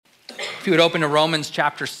If you would open to Romans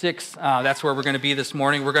chapter 6, that's where we're going to be this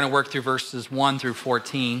morning. We're going to work through verses 1 through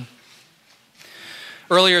 14.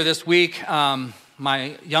 Earlier this week,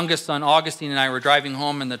 my youngest son, Augustine, and I were driving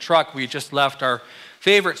home in the truck. We just left our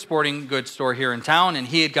favorite sporting goods store here in town, and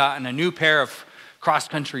he had gotten a new pair of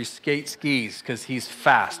cross-country skis because he's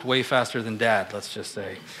fast, way faster than Dad, let's just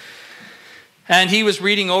say. And he was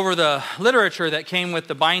reading over the literature that came with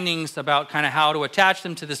the bindings about kind of how to attach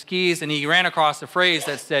them to the skis, and he ran across a phrase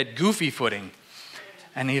that said goofy footing.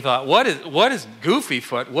 And he thought, what is goofy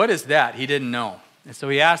foot? What is that? He didn't know. And so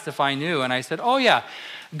he asked if I knew, and I said, oh yeah,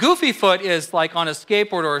 goofy foot is like on a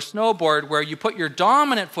skateboard or a snowboard where you put your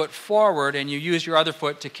dominant foot forward and you use your other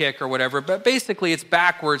foot to kick or whatever, but basically it's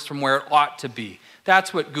backwards from where it ought to be.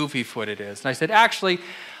 That's what goofy footed is. And I said, actually,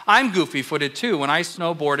 I'm goofy-footed too. When I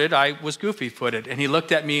snowboarded, I was goofy-footed. And he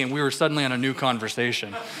looked at me and we were suddenly on a new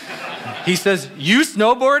conversation. He says, you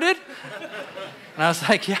snowboarded? And I was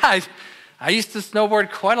like, yeah, I used to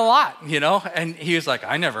snowboard quite a lot, you know? And he was like,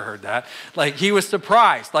 I never heard that. Like, he was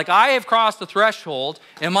surprised. Like, I have crossed the threshold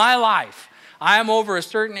in my life. I am over a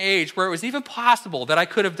certain age where it was even possible that I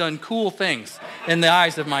could have done cool things in the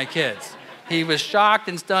eyes of my kids. He was shocked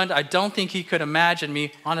and stunned. I don't think he could imagine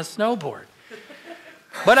me on a snowboard.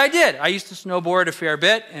 But I did. I used to snowboard a fair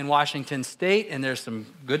bit in Washington State, and there's some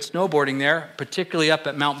good snowboarding there, particularly up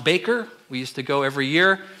at Mount Baker. We used to go every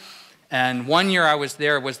year. And one year I was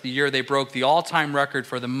there was the year they broke the all-time record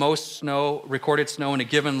for the most recorded snow in a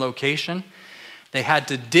given location. They had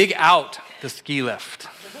to dig out the ski lift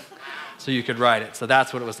so you could ride it. So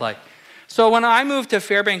that's what it was like. So when I moved to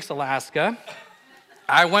Fairbanks, Alaska,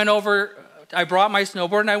 I brought my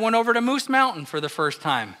snowboard and I went over to Moose Mountain for the first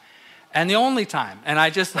time. And the only time. And I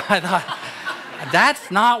thought,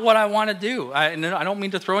 that's not what I want to do. I don't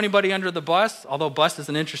mean to throw anybody under the bus, although bus is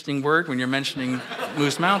an interesting word when you're mentioning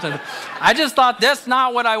Moose Mountain. I just thought, that's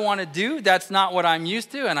not what I want to do. That's not what I'm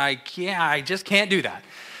used to, and I just can't do that.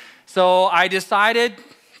 So I decided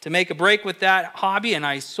to make a break with that hobby, and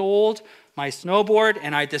I sold my snowboard,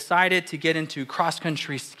 and I decided to get into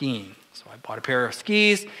cross-country skiing. So I bought a pair of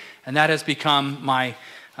skis, and that has become my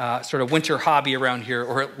sort of winter hobby around here,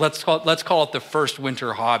 or let's call it the first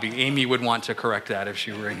winter hobby. Amy would want to correct that if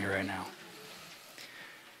she were in here right now.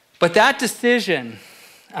 But that decision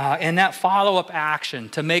and that follow-up action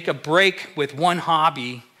to make a break with one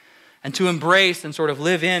hobby and to embrace and sort of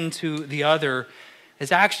live into the other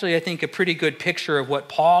is actually, I think, a pretty good picture of what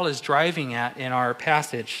Paul is driving at in our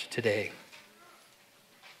passage today.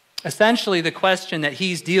 Essentially, the question that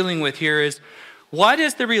he's dealing with here is, what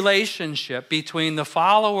is the relationship between the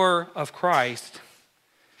follower of Christ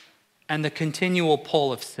and the continual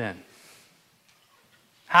pull of sin?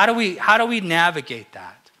 How do we navigate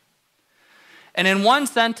that? And in one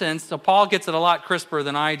sentence, so Paul gets it a lot crisper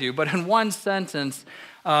than I do, but in one sentence,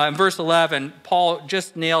 in verse 11, Paul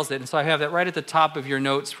just nails it. And so I have that right at the top of your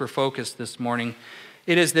notes for focus this morning.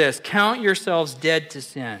 It is this: count yourselves dead to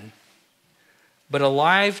sin, but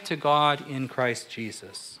alive to God in Christ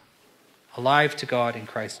Jesus. Alive to God in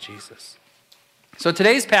Christ Jesus. So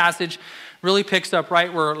today's passage really picks up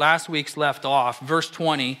right where last week's left off. Verse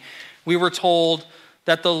 20, we were told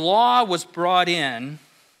that the law was brought in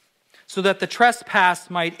so that the trespass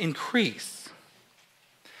might increase.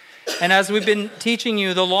 And as we've been teaching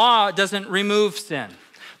you, the law doesn't remove sin.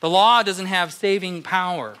 The law doesn't have saving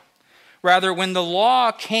power. Rather, when the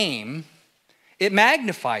law came, it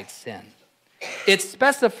magnified sin. It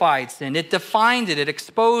specified sin, it defined it, it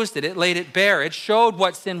exposed it, it laid it bare, it showed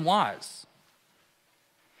what sin was.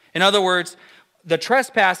 In other words, the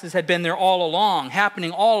trespasses had been there all along,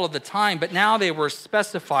 happening all of the time, but now they were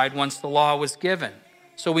specified once the law was given.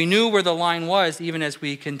 So we knew where the line was even as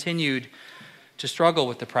we continued to struggle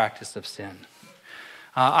with the practice of sin.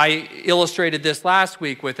 I illustrated this last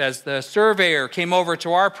week with, as the surveyor came over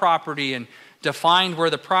to our property and defined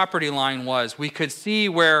where the property line was, we could see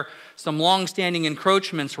where some long-standing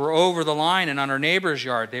encroachments were over the line and on our neighbor's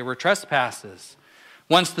yard. They were trespasses.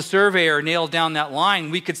 Once the surveyor nailed down that line,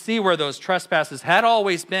 we could see where those trespasses had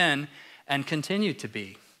always been and continued to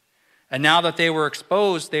be. And now that they were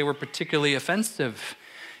exposed, they were particularly offensive,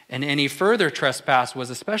 and any further trespass was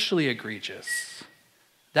especially egregious.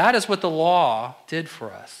 That is what the law did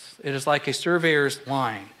for us. It is like a surveyor's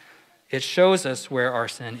line. It shows us where our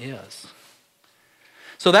sin is.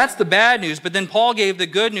 So that's the bad news, but then Paul gave the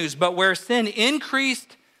good news. But where sin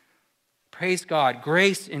increased, praise God,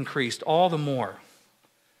 grace increased all the more.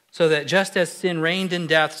 So that just as sin reigned in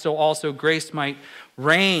death, so also grace might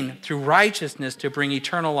reign through righteousness to bring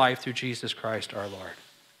eternal life through Jesus Christ our Lord.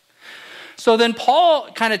 So then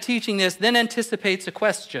Paul, kind of teaching this, then anticipates a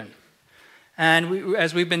question. And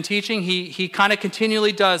as we've been teaching, he kind of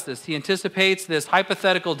continually does this. He anticipates this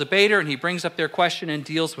hypothetical debater, and he brings up their question and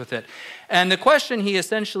deals with it. And the question he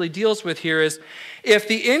essentially deals with here is, if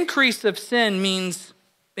the increase of sin means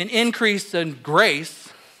an increase in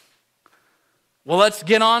grace, well, let's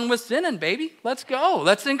get on with sinning, baby. Let's go.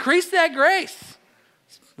 Let's increase that grace,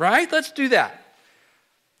 right? Let's do that.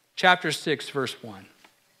 Chapter 6, verse 1.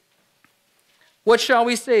 What shall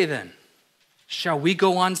we say then? Shall we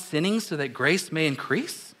go on sinning so that grace may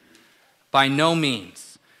increase? By no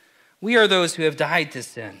means. We are those who have died to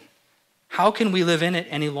sin. How can we live in it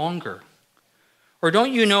any longer? Or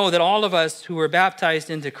don't you know that all of us who were baptized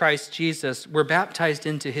into Christ Jesus were baptized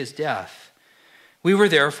into his death? We were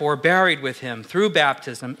therefore buried with him through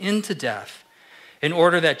baptism into death, in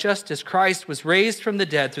order that just as Christ was raised from the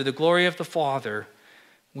dead through the glory of the Father,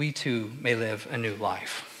 we too may live a new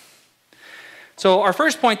life. So our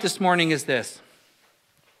first point this morning is this,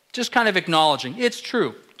 just kind of acknowledging, it's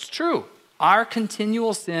true. Our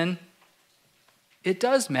continual sin, it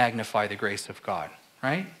does magnify the grace of God,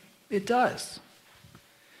 right? It does.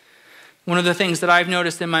 One of the things that I've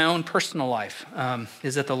noticed in my own personal life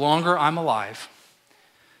is that the longer I'm alive,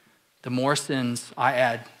 the more sins I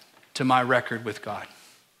add to my record with God.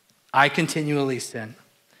 I continually sin.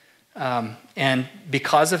 And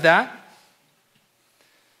because of that,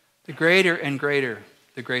 the greater and greater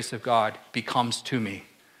the grace of God becomes to me.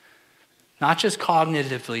 Not just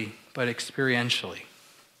cognitively, but experientially.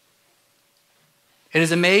 It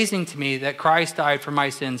is amazing to me that Christ died for my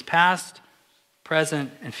sins past,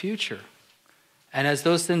 present, and future. And as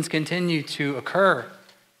those sins continue to occur,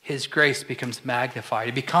 his grace becomes magnified.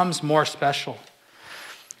 It becomes more special.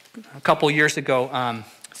 A couple years ago,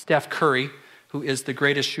 Steph Curry, who is the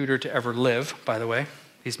greatest shooter to ever live, by the way,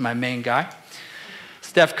 he's my main guy.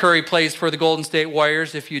 Steph Curry plays for the Golden State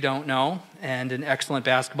Warriors, if you don't know, and an excellent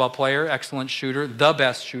basketball player, excellent shooter, the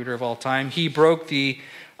best shooter of all time. He broke the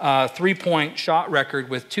three-point shot record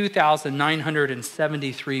with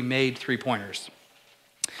 2,973 made three-pointers.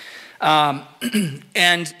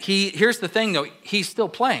 And here's the thing, though, he's still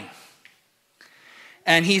playing.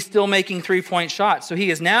 And he's still making three-point shots. So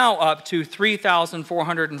he is now up to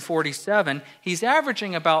 3,447. He's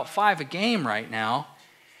averaging about 5 a game right now.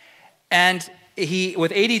 And he,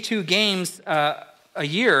 with 82 games a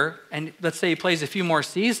year, and let's say he plays a few more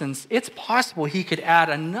seasons, it's possible he could add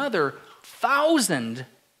another 1,000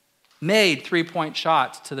 made three-point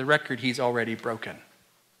shots to the record he's already broken.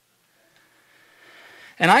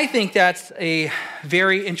 And I think that's a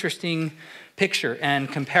very interesting picture and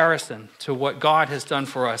comparison to what God has done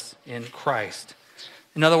for us in Christ.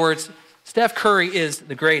 In other words, Steph Curry is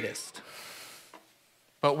the greatest,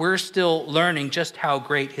 but we're still learning just how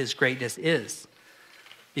great his greatness is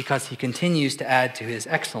because he continues to add to his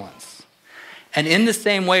excellence. And in the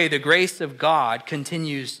same way, the grace of God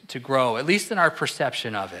continues to grow, at least in our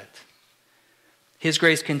perception of it. His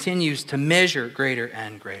grace continues to measure greater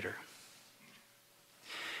and greater.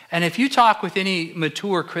 And if you talk with any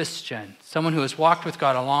mature Christian, someone who has walked with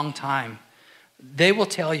God a long time, they will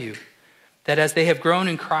tell you that as they have grown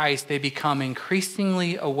in Christ, they become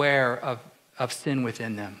increasingly aware of sin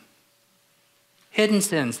within them. Hidden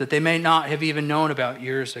sins that they may not have even known about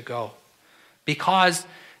years ago, because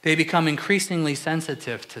they become increasingly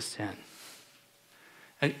sensitive to sin.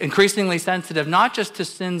 Increasingly sensitive not just to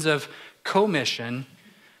sins of commission,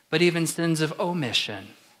 but even sins of omission,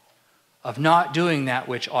 of not doing that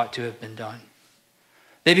which ought to have been done.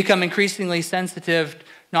 They become increasingly sensitive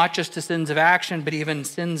not just to sins of action, but even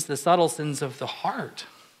sins, the subtle sins of the heart.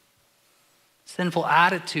 Sinful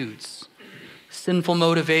attitudes, sinful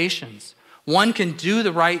motivations. One can do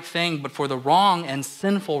the right thing, but for the wrong and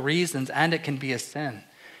sinful reasons, and it can be a sin.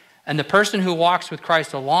 And the person who walks with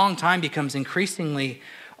Christ a long time becomes increasingly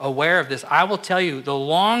aware of this. I will tell you, the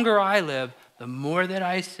longer I live, the more that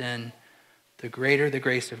I sin, the greater the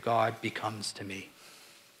grace of God becomes to me.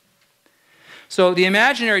 So the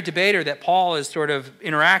imaginary debater that Paul is sort of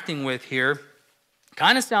interacting with here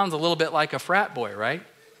kind of sounds a little bit like a frat boy, right?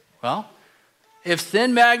 Well, if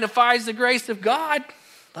sin magnifies the grace of God,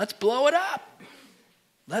 let's blow it up.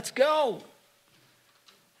 Let's go.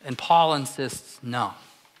 And Paul insists, no.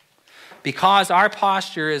 Because our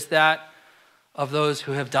posture is that of those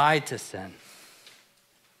who have died to sin.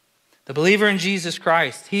 The believer in Jesus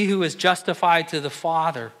Christ, he who is justified to the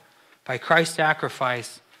Father by Christ's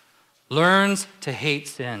sacrifice, learns to hate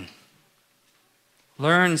sin.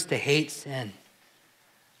 Learns to hate sin.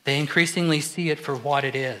 They increasingly see it for what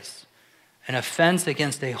it is, an offense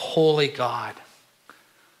against a holy God.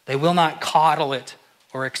 They will not coddle it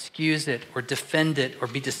or excuse it or defend it or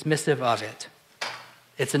be dismissive of it.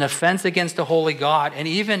 It's an offense against a holy God. And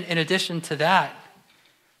even in addition to that,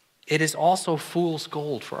 it is also fool's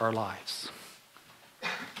gold for our lives.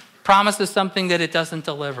 Promises something that it doesn't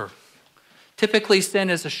deliver. Typically,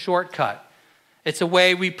 sin is a shortcut. It's a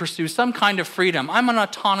way we pursue some kind of freedom. I'm an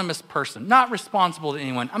autonomous person, not responsible to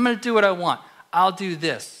anyone. I'm going to do what I want. I'll do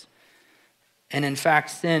this. And in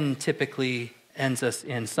fact, sin typically ends us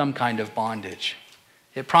in some kind of bondage.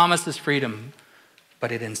 It promises freedom,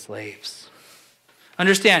 but it enslaves.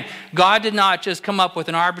 Understand, God did not just come up with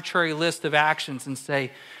an arbitrary list of actions and say,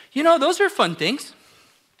 you know, those are fun things.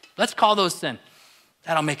 Let's call those sin.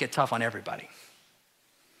 That'll make it tough on everybody.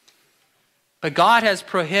 But God has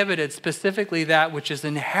prohibited specifically that which is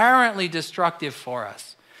inherently destructive for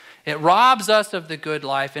us. It robs us of the good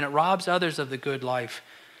life, and it robs others of the good life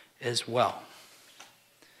as well.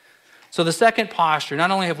 So the second posture, not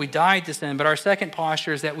only have we died to sin, but our second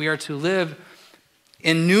posture is that we are to live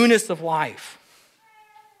in newness of life.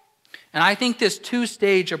 And I think this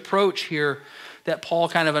two-stage approach here that Paul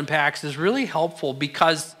kind of unpacks is really helpful,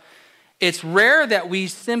 because it's rare that we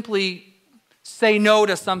simply say no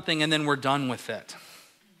to something and then we're done with it.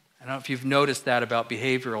 I don't know if you've noticed that about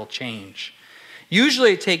behavioral change.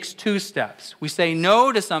 Usually it takes two steps. We say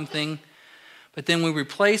no to something, but then we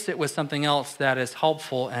replace it with something else that is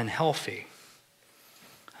helpful and healthy.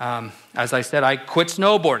 As I said, I quit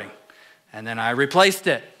snowboarding, and then I replaced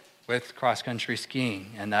it with cross-country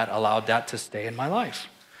skiing, and that allowed that to stay in my life.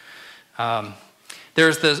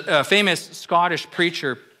 There's the famous Scottish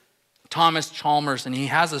preacher, Thomas Chalmers, and he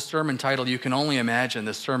has a sermon titled, you can only imagine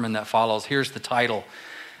the sermon that follows. Here's the title: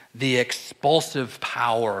 The Expulsive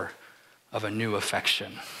Power of a New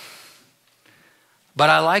Affection. But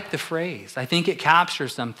I like the phrase. I think it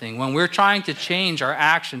captures something. When we're trying to change our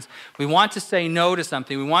actions, we want to say no to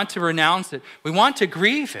something. We want to renounce it. We want to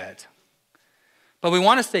grieve it. But we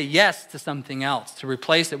want to say yes to something else, to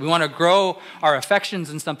replace it. We want to grow our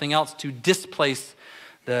affections in something else to displace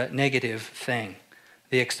the negative thing.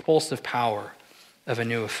 The expulsive power of a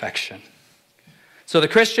new affection. So the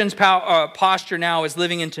Christian's posture now is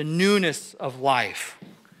living into newness of life.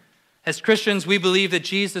 As Christians, we believe that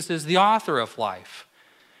Jesus is the author of life,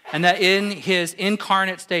 and that in his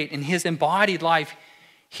incarnate state, in his embodied life,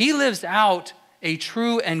 he lives out a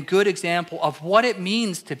true and good example of what it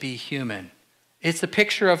means to be human. It's a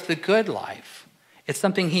picture of the good life. It's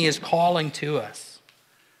something he is calling to us.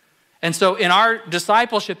 And so in our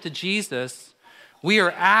discipleship to Jesus, we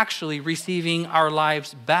are actually receiving our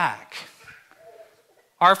lives back.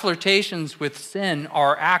 Our flirtations with sin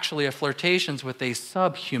are actually flirtations with a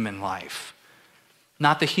subhuman life,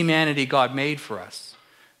 not the humanity God made for us.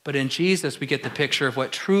 But in Jesus, we get the picture of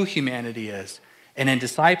what true humanity is. And in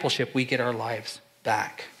discipleship, we get our lives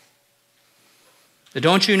back. But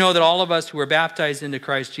don't you know that all of us who were baptized into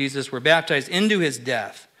Christ Jesus were baptized into his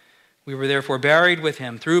death? We were therefore buried with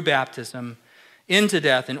him through baptism into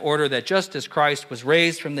death, in order that just as Christ was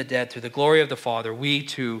raised from the dead through the glory of the Father, we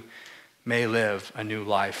too may live a new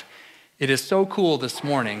life. It is so cool this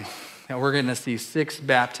morning that we're going to see 6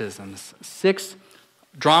 baptisms, 6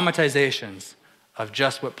 dramatizations of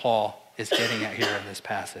just what Paul is getting at here in this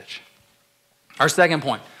passage. Our second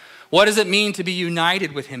point, what does it mean to be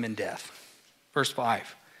united with him in death? Verse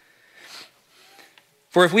 5.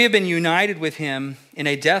 For if we have been united with him in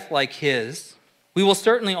a death like his, we will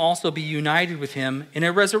certainly also be united with him in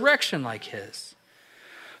a resurrection like his.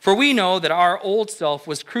 For we know that our old self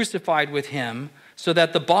was crucified with him, so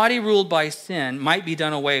that the body ruled by sin might be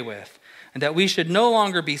done away with, and that we should no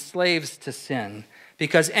longer be slaves to sin,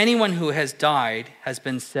 because anyone who has died has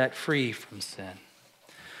been set free from sin.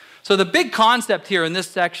 So the big concept here in this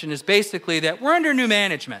section is basically that we're under new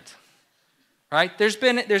management. Right? There's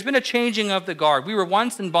been a changing of the guard. We were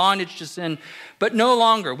once in bondage to sin, but no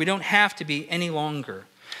longer. We don't have to be any longer.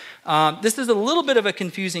 This is a little bit of a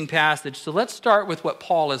confusing passage, so let's start with what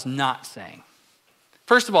Paul is not saying.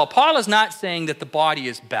 First of all, Paul is not saying that the body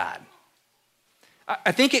is bad.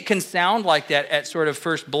 I think it can sound like that at sort of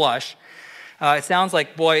first blush. It sounds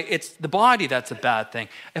like, boy, it's the body that's a bad thing.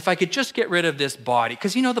 If I could just get rid of this body,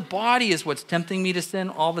 because the body is what's tempting me to sin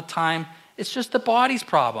all the time. It's just the body's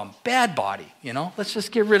problem. Bad body, Let's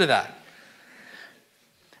just get rid of that.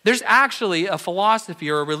 There's actually a philosophy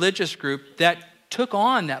or a religious group that took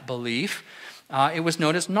on that belief. It was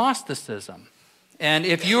known as Gnosticism. And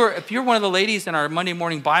if you're one of the ladies in our Monday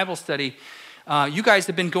morning Bible study, you guys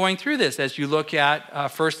have been going through this as you look at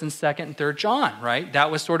 1st and 2nd and 3rd John, right? That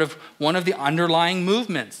was sort of one of the underlying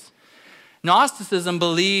movements. Gnosticism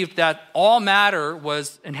believed that all matter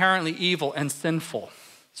was inherently evil and sinful,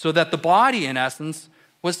 so that the body, in essence,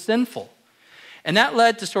 was sinful. And that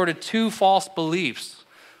led to sort of 2 false beliefs.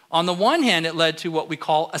 On the one hand, it led to what we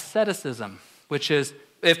call asceticism, which is,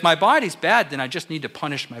 if my body's bad, then I just need to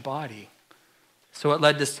punish my body. So it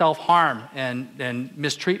led to self-harm and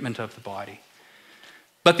mistreatment of the body.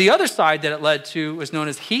 But the other side that it led to was known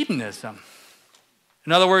as hedonism.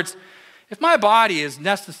 In other words, if my body is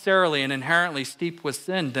necessarily and inherently steeped with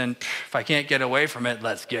sin, then if I can't get away from it,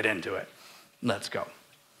 let's get into it. Let's go.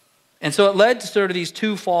 And so it led to sort of these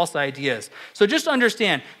two false ideas. So just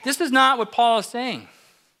understand, this is not what Paul is saying.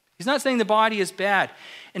 He's not saying the body is bad.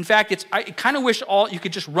 In fact, I kind of wish you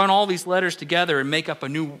could just run all these letters together and make up a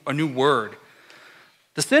new word.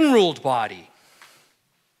 The sin-ruled body.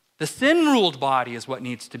 The sin-ruled body is what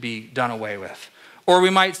needs to be done away with. Or we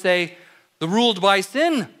might say, the ruled by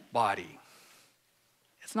sin body.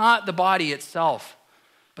 It's not the body itself,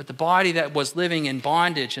 but the body that was living in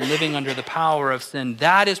bondage and living under the power of sin.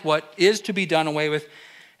 That is what is to be done away with,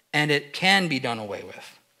 and it can be done away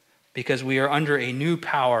with because we are under a new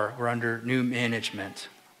power. We're under new management.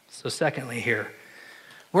 So secondly here,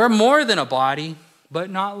 we're more than a body, but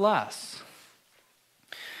not less.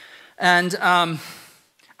 And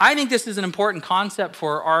I think this is an important concept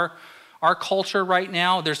for our culture right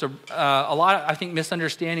now. There's a lot of, I think,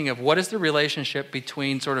 misunderstanding of what is the relationship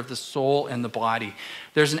between sort of the soul and the body.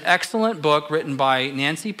 There's an excellent book written by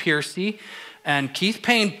Nancy Pearcey, and Keith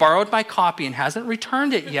Payne borrowed my copy and hasn't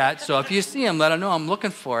returned it yet. So if you see him, let him know I'm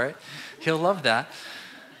looking for it. He'll love that.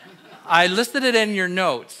 I listed it in your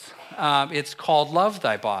notes. It's called Love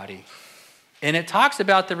Thy Body. And it talks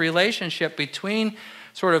about the relationship between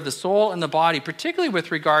sort of the soul and the body, particularly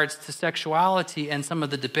with regards to sexuality and some of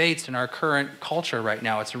the debates in our current culture right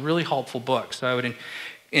now. It's a really helpful book, so I would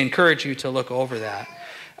encourage you to look over that.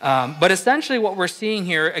 But essentially what we're seeing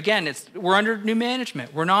here, again, we're under new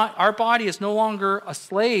management. Our body is no longer a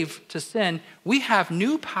slave to sin. We have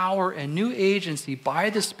new power and new agency by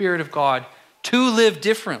the Spirit of God to live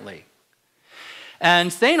differently.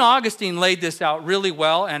 And St. Augustine laid this out really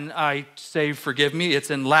well, and I say, forgive me,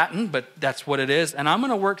 it's in Latin, but that's what it is. And I'm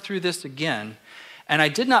going to work through this again. And I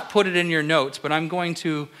did not put it in your notes, but I'm going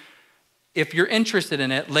to, if you're interested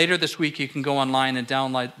in it, later this week you can go online and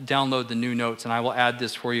download the new notes, and I will add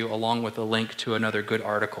this for you along with a link to another good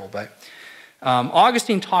article. But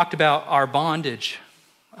Augustine talked about our bondage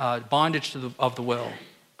of the will.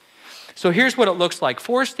 So here's what it looks like.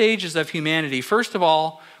 4 stages of humanity. First of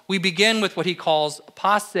all, we begin with what he calls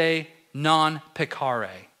posse non peccare.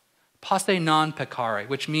 Posse non peccare,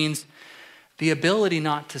 which means the ability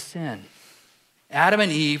not to sin. Adam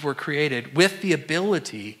and Eve were created with the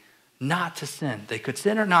ability not to sin. They could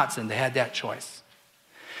sin or not sin. They had that choice.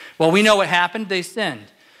 Well, we know what happened. They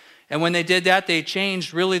sinned. And when they did that, they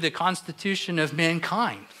changed really the constitution of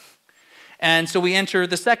mankind. And so we enter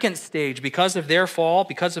the second stage. Because of their fall,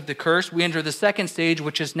 because of the curse, we enter the second stage,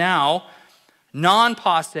 which is now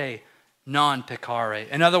non-posse, non-peccare.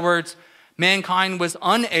 In other words, mankind was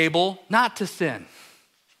unable not to sin.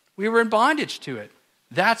 We were in bondage to it.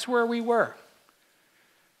 That's where we were.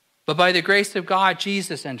 But by the grace of God,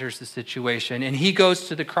 Jesus enters the situation, and he goes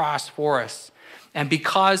to the cross for us. And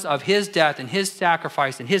because of his death and his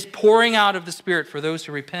sacrifice and his pouring out of the Spirit for those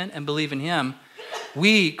who repent and believe in him,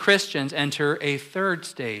 we Christians enter a third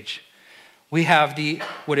stage. We have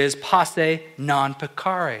what is posse non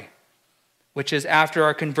peccare, which is after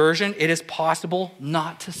our conversion, it is possible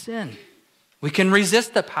not to sin. We can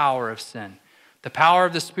resist the power of sin. The power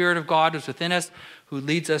of the Spirit of God is within us, who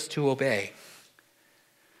leads us to obey.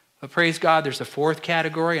 But praise God, there's a fourth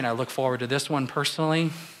category, and I look forward to this one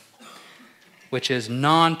personally, which is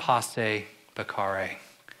non-posse peccare.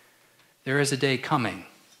 There is a day coming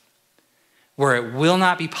where it will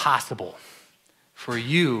not be possible for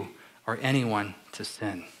you or anyone to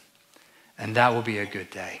sin. And that will be a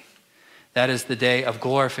good day. That is the day of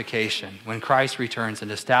glorification, when Christ returns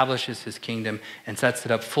and establishes his kingdom and sets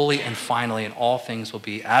it up fully and finally, and all things will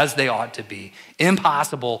be as they ought to be.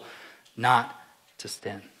 Impossible not to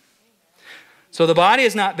sin. So the body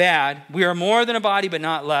is not bad. We are more than a body, but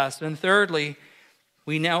not less. And thirdly,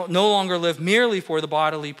 we now no longer live merely for the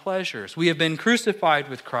bodily pleasures. We have been crucified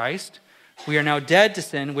with Christ. We are now dead to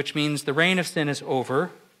sin, which means the reign of sin is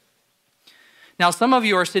over. Now, some of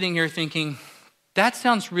you are sitting here thinking, that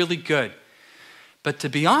sounds really good. But to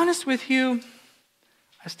be honest with you,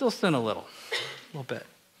 I still sin a little bit.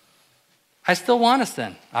 I still want to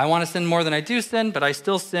sin. I want to sin more than I do sin, but I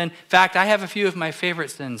still sin. In fact, I have a few of my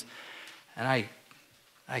favorite sins, and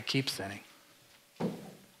I keep sinning.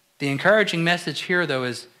 The encouraging message here, though,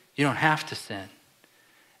 is you don't have to sin.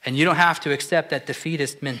 And you don't have to accept that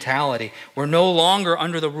defeatist mentality. We're no longer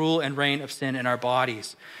under the rule and reign of sin in our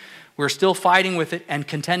bodies. We're still fighting with it and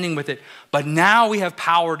contending with it, but now we have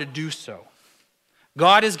power to do so.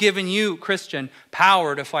 God has given you, Christian,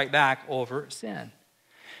 power to fight back over sin.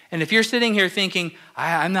 And if you're sitting here thinking,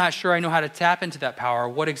 I'm not sure I know how to tap into that power,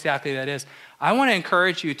 what exactly that is, I want to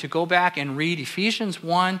encourage you to go back and read Ephesians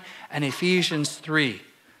 1 and Ephesians 3.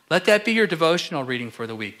 Let that be your devotional reading for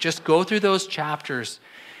the week. Just go through those chapters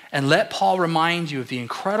and let Paul remind you of the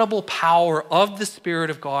incredible power of the Spirit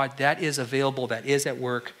of God that is available, that is at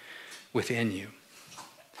work within you.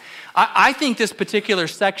 I think this particular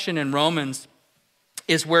section in Romans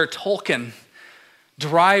is where Tolkien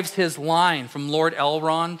derives his line from Lord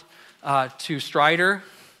Elrond to Strider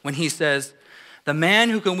when he says, "The man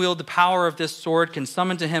who can wield the power of this sword can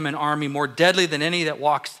summon to him an army more deadly than any that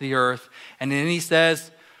walks the earth." And then he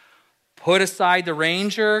says, "Put aside the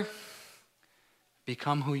ranger,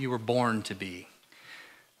 become who you were born to be."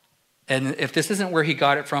 And if this isn't where he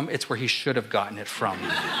got it from, it's where he should have gotten it from.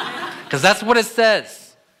 Because that's what it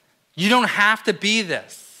says. You don't have to be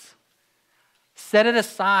this. Set it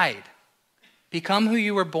aside. Become who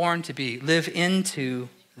you were born to be. Live into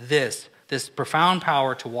this profound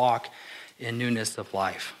power to walk in newness of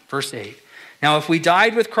life. Verse 8. Now, if we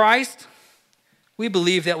died with Christ, we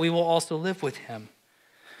believe that we will also live with him.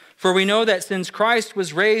 For we know that since Christ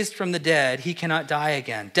was raised from the dead, he cannot die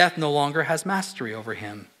again. Death no longer has mastery over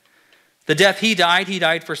him. The death he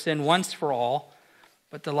died for sin once for all,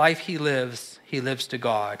 but the life he lives to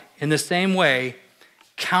God. In the same way,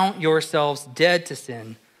 count yourselves dead to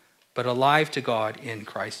sin, but alive to God in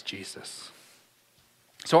Christ Jesus.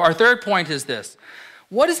 So our third point is this.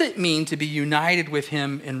 What does it mean to be united with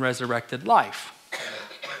him in resurrected life?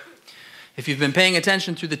 If you've been paying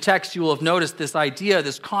attention through the text, you will have noticed this idea,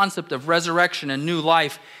 this concept of resurrection and new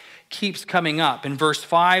life keeps coming up. In verse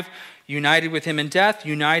 5, united with him in death,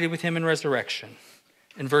 united with him in resurrection.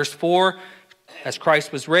 In verse 4, as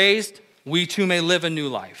Christ was raised, we too may live a new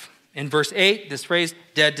life. In verse 8, this phrase,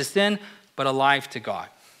 dead to sin, but alive to God.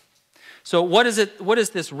 So what is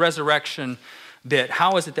this resurrection bit?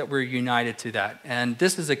 How is it that we're united to that? And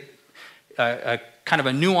this is a kind of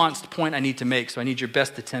a nuanced point I need to make, so I need your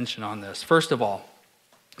best attention on this. First of all,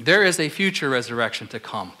 there is a future resurrection to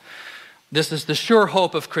come. This is the sure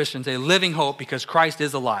hope of Christians, a living hope, because Christ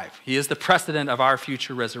is alive. He is the precedent of our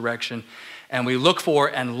future resurrection, and we look for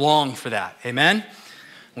and long for that. Amen?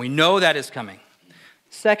 We know that is coming.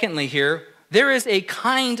 Secondly here, there is a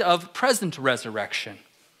kind of present resurrection.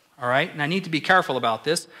 All right? And I need to be careful about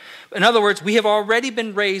this. In other words, we have already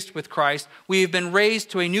been raised with Christ. We have been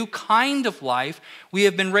raised to a new kind of life. We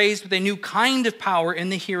have been raised with a new kind of power in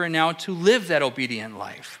the here and now to live that obedient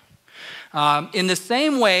life. In the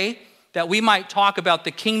same way that we might talk about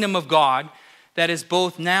the kingdom of God that is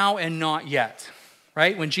both now and not yet.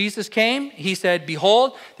 Right? When Jesus came, he said,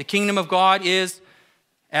 "Behold, the kingdom of God is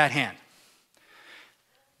at hand."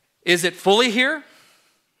 Is it fully here?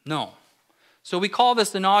 No. So we call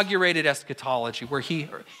this inaugurated eschatology, where he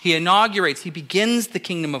inaugurates, he begins the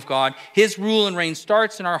kingdom of God. His rule and reign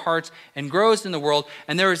starts in our hearts and grows in the world,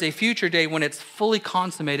 and there is a future day when it's fully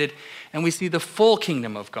consummated and we see the full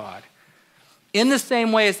kingdom of God. In the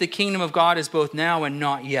same way as the kingdom of God is both now and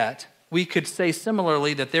not yet, we could say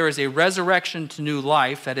similarly that there is a resurrection to new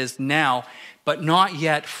life that is now, but not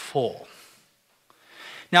yet full.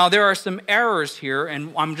 Now, there are some errors here,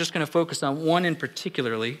 and I'm just going to focus on one in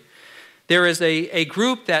particularly. There is a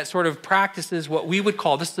group that sort of practices what we would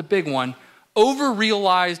call, this is a big one,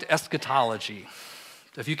 over-realized eschatology.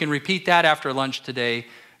 If you can repeat that after lunch today,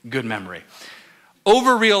 good memory.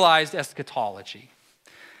 Over-realized eschatology.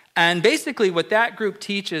 And basically what that group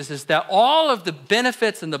teaches is that all of the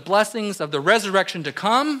benefits and the blessings of the resurrection to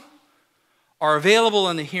come are available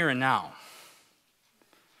in the here and now.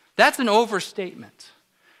 That's an overstatement.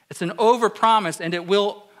 It's an overpromise, and it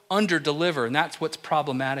will underdeliver, and that's what's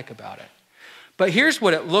problematic about it. But here's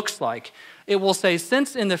what it looks like. It will say,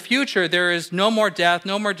 since in the future there is no more death,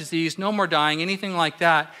 no more disease, no more dying, anything like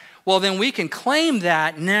that, well, then we can claim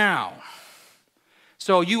that now.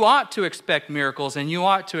 So you ought to expect miracles, and you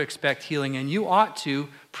ought to expect healing, and you ought to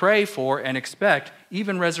pray for and expect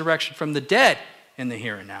even resurrection from the dead in the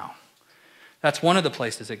here and now. That's one of the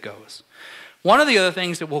places it goes. One of the other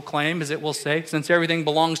things it will claim is it will say, since everything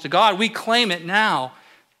belongs to God, we claim it now,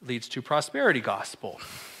 leads to prosperity gospel.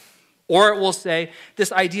 Or it will say,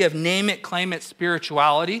 this idea of name it, claim it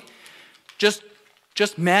spirituality, just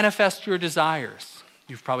manifest your desires.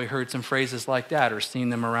 You've probably heard some phrases like that or seen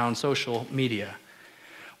them around social media.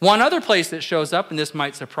 One other place that shows up, and this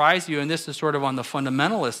might surprise you, and this is sort of on the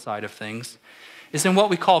fundamentalist side of things, is in what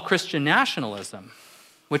we call Christian nationalism,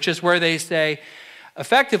 which is where they say,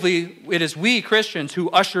 effectively, it is we Christians who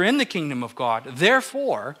usher in the kingdom of God.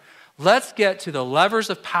 Therefore, let's get to the levers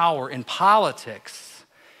of power in politics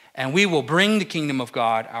and we will bring the kingdom of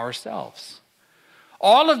God ourselves.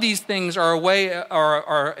 All of these things are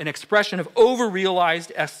are an expression of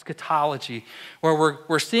over-realized eschatology, where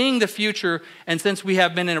we're seeing the future, and since we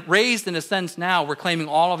have been raised in a sense now, we're claiming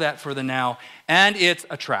all of that for the now, and it's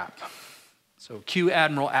a trap. So cue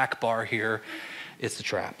Admiral Akbar here, it's a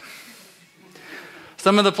trap.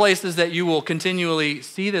 Some of the places that you will continually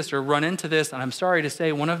see this or run into this, and I'm sorry to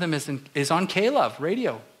say, one of them is on K-Love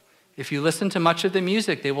radio. If you listen to much of the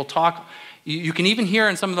music, they will talk. You can even hear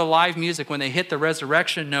in some of the live music when they hit the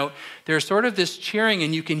resurrection note, there's sort of this cheering,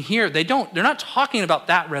 and you can hear, they're not talking about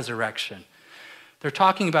that resurrection. They're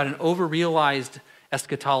talking about an over-realized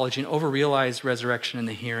eschatology, an over-realized resurrection in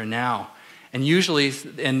the here and now. And usually,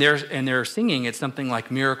 in their singing, it's something like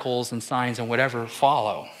miracles and signs and whatever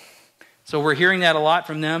follow. So we're hearing that a lot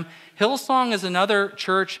from them. Hillsong is another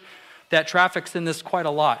church that traffics in this quite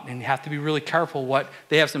a lot, and you have to be really careful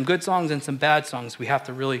they have some good songs and some bad songs. We have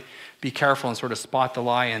to really be careful and sort of spot the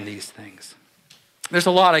lie in these things. There's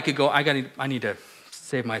a lot I could go, I need to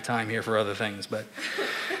save my time here for other things, but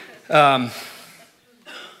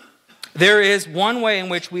there is one way in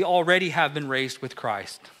which we already have been raised with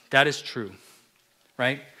Christ. That is true,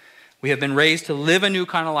 right? We have been raised to live a new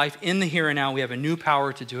kind of life in the here and now. We have a new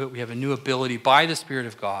power to do it. We have a new ability by the Spirit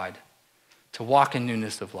of God to walk in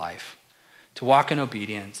newness of life, to walk in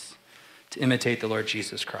obedience, to imitate the Lord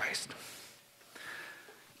Jesus Christ.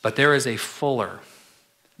 But there is a fuller,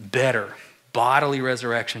 better, bodily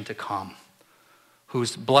resurrection to come,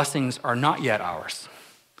 whose blessings are not yet ours,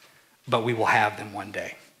 but we will have them one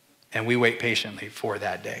day. And we wait patiently for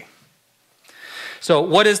that day. So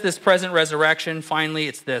what is this present resurrection? Finally,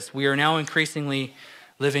 it's this. We are now increasingly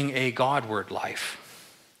living a Godward life.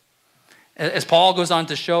 As Paul goes on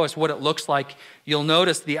to show us what it looks like, you'll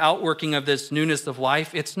notice the outworking of this newness of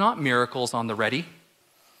life. It's not miracles on the ready.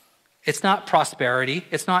 It's not prosperity.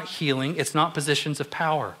 It's not healing. It's not positions of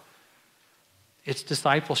power. It's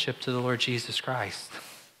discipleship to the Lord Jesus Christ.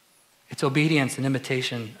 It's obedience and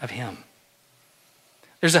imitation of him.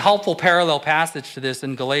 There's a helpful parallel passage to this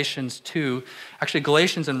in Galatians 2. Actually,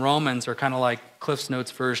 Galatians and Romans are kind of like Cliff's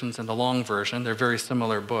Notes versions and the long version. They're very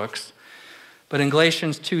similar books. But in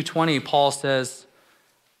Galatians 2:20, Paul says,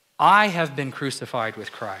 I have been crucified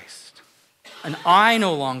with Christ, and I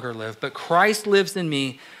no longer live, but Christ lives in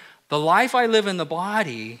me. The life I live in the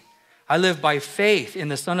body, I live by faith in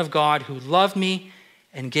the Son of God who loved me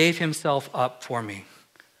and gave himself up for me.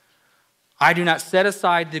 I do not set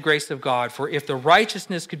aside the grace of God, for if the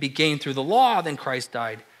righteousness could be gained through the law, then Christ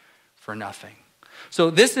died for nothing. So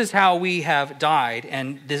this is how we have died,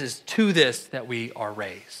 and this is to this that we are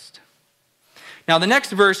raised. Now the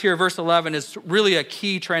next verse here, verse 11, is really a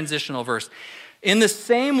key transitional verse. In the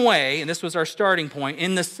same way, and this was our starting point,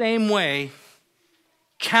 in the same way,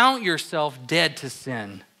 count yourself dead to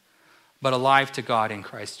sin, but alive to God in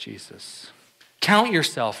Christ Jesus. Count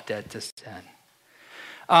yourself dead to sin.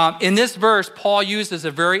 In this verse, Paul uses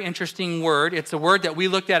a very interesting word. It's a word that we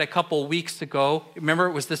looked at a couple weeks ago. Remember,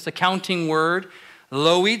 it was this accounting word,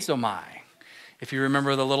 loizomai. If you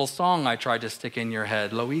remember the little song I tried to stick in your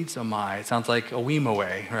head, loizomai. It sounds like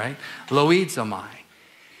Oimoe, right? Loizomai.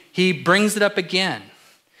 He brings it up again.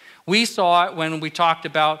 We saw it when we talked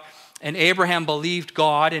about, and Abraham believed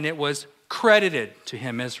God, and it was credited to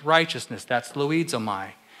him as righteousness. That's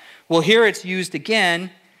loizomai. Well, here it's used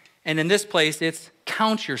again, and in this place, it's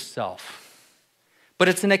count yourself. But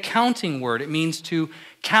it's an accounting word. It means to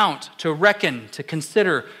count, to reckon, to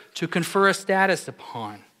consider, to confer a status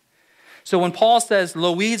upon. So when Paul says,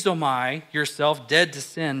 loizomai, yourself, dead to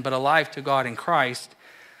sin, but alive to God in Christ,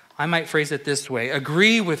 I might phrase it this way: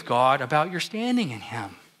 agree with God about your standing in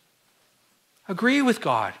him. Agree with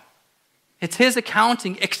God. It's his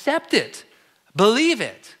accounting. Accept it, believe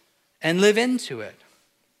it, and live into it.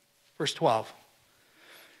 Verse 12.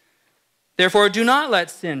 Therefore, do not let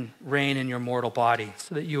sin reign in your mortal body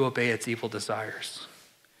so that you obey its evil desires.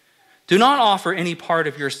 Do not offer any part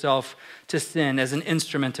of yourself to sin as an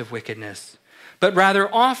instrument of wickedness, but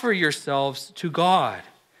rather offer yourselves to God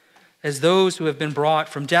as those who have been brought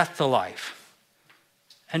from death to life,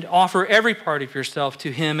 and offer every part of yourself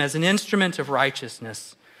to him as an instrument of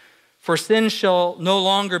righteousness. For sin shall no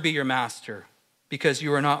longer be your master, because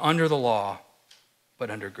you are not under the law, but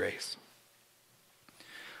under grace.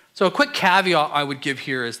 So a quick caveat I would give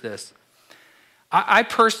here is this. I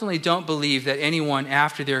personally don't believe that anyone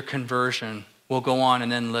after their conversion will go on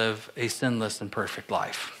and then live a sinless and perfect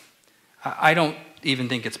life. I don't even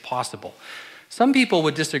think it's possible. Some people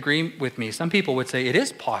would disagree with me. Some people would say it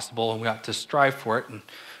is possible and we ought to strive for it, and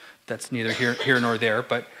that's neither here nor there,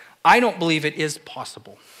 but I don't believe it is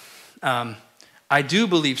possible. I do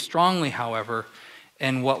believe strongly, however,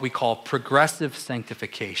 in what we call progressive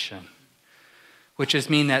sanctification, which is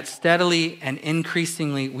mean that steadily and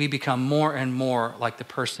increasingly we become more and more like the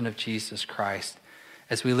person of Jesus Christ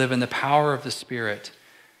as we live in the power of the Spirit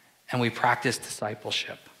and we practice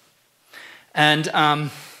discipleship. And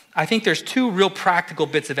I think there's two real practical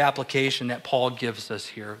bits of application that Paul gives us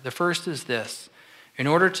here. The first is this. In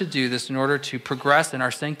order to do this, in order to progress in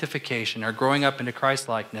our sanctification, our growing up into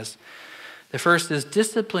Christ-likeness, the first is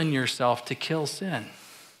discipline yourself to kill sin.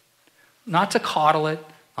 Not to coddle it,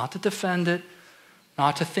 not to defend it,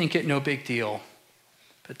 not to think it no big deal,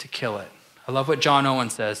 but to kill it. I love what John Owen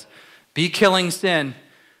says, be killing sin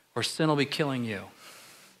or sin will be killing you.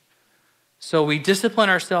 So we discipline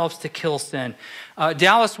ourselves to kill sin.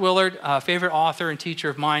 Dallas Willard, a favorite author and teacher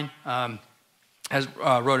of mine,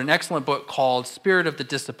 wrote an excellent book called Spirit of the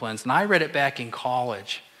Disciplines, and I read it back in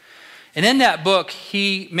college. And in that book,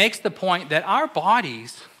 he makes the point that our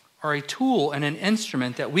bodies are a tool and an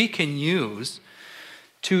instrument that we can use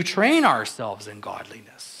to train ourselves in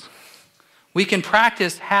godliness. We can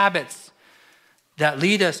practice habits that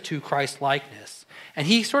lead us to Christ-likeness. And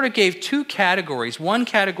he sort of gave two categories. One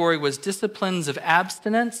category was disciplines of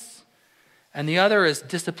abstinence, and the other is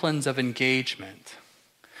disciplines of engagement.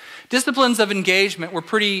 Disciplines of engagement we're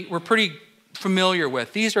pretty familiar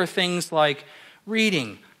with. These are things like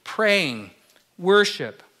reading, praying,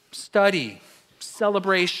 worship, study,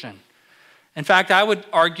 celebration. In fact, I would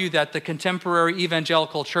argue that the contemporary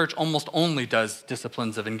evangelical church almost only does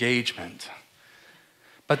disciplines of engagement.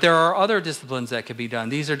 But there are other disciplines that can be done.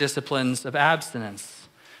 These are disciplines of abstinence.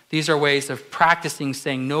 These are ways of practicing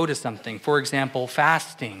saying no to something. For example,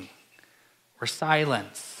 fasting, or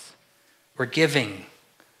silence, or giving,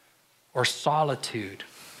 or solitude,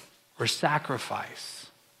 or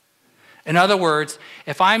sacrifice. In other words,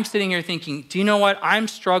 if I'm sitting here thinking, do you know what? I'm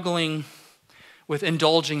struggling with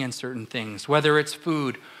indulging in certain things, whether it's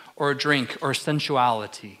food or drink or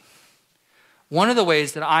sensuality. One of the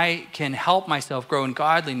ways that I can help myself grow in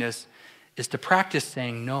godliness is to practice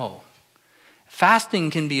saying no. Fasting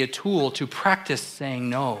can be a tool to practice saying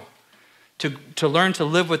no, to learn to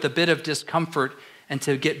live with a bit of discomfort and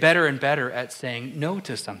to get better and better at saying no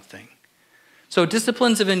to something. So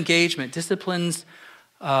disciplines of engagement, disciplines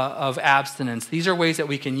of abstinence, these are ways that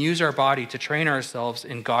we can use our body to train ourselves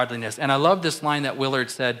in godliness. And I love this line that Willard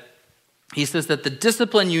said. He says that the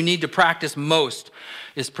discipline you need to practice most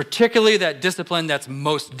is particularly that discipline that's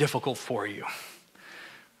most difficult for you.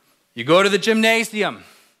 You go to the gymnasium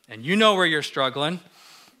and you know where you're struggling.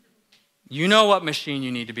 You know what machine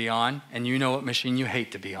you need to be on, and you know what machine you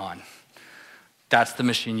hate to be on. That's the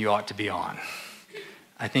machine you ought to be on.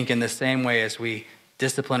 I think in the same way as we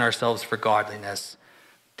discipline ourselves for godliness,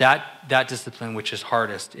 that discipline which is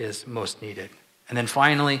hardest is most needed. And then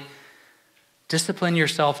finally, discipline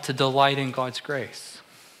yourself to delight in God's grace.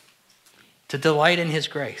 To delight in his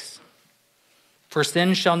grace. For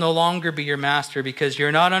sin shall no longer be your master because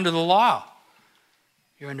you're not under the law.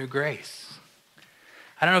 You're under grace.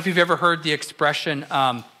 I don't know if you've ever heard the expression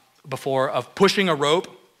before of pushing a rope.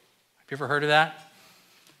 Have you ever heard of that?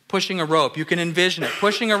 Pushing a rope. You can envision it.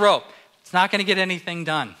 Pushing a rope. It's not going to get anything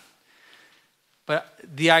done. But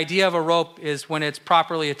the idea of a rope is when it's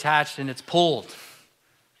properly attached and it's pulled,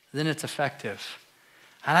 then it's effective.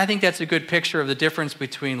 And I think that's a good picture of the difference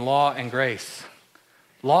between law and grace.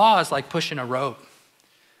 Law is like pushing a rope.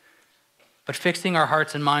 But fixing our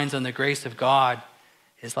hearts and minds on the grace of God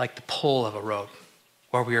is like the pull of a rope,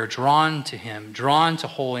 where we are drawn to him, drawn to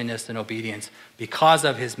holiness and obedience because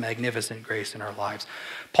of his magnificent grace in our lives.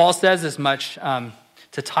 Paul says as much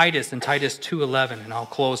to Titus in Titus 2:11, and I'll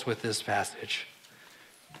close with this passage.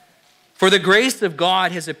 For the grace of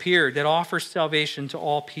God has appeared that offers salvation to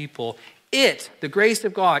all people. The grace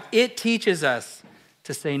of God, it teaches us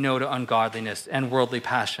to say no to ungodliness and worldly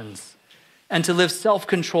passions and to live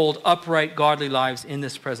self-controlled, upright, godly lives in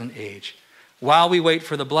this present age while we wait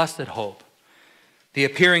for the blessed hope, the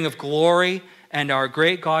appearing of glory and our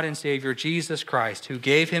great God and Savior, Jesus Christ, who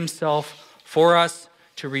gave himself for us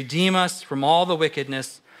to redeem us from all the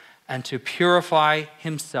wickedness and to purify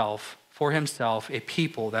himself for himself a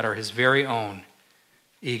people that are his very own,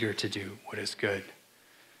 eager to do what is good.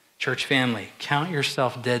 Church family, count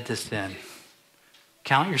yourself dead to sin.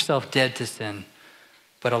 Count yourself dead to sin,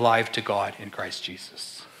 but alive to God in Christ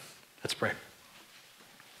Jesus. Let's pray.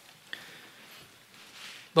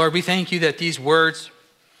 Lord, we thank you that these words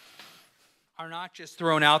are not just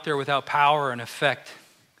thrown out there without power and effect,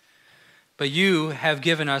 but you have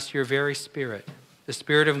given us your very Spirit. The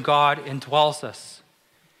Spirit of God indwells us.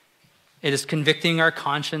 It is convicting our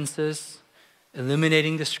consciences,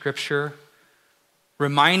 illuminating the Scripture,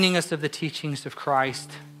 reminding us of the teachings of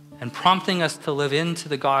Christ, and prompting us to live into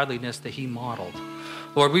the godliness that he modeled.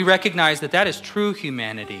 Lord, we recognize that that is true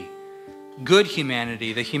humanity, good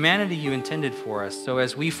humanity, the humanity you intended for us. So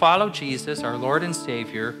as we follow Jesus, our Lord and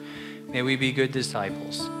Savior, may we be good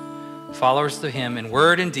disciples, followers to him in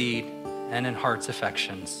word and deed and in heart's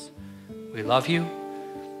affections. We love you.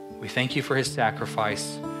 We thank you for his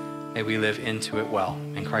sacrifice. May we live into it well.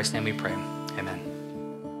 In Christ's name we pray. Amen.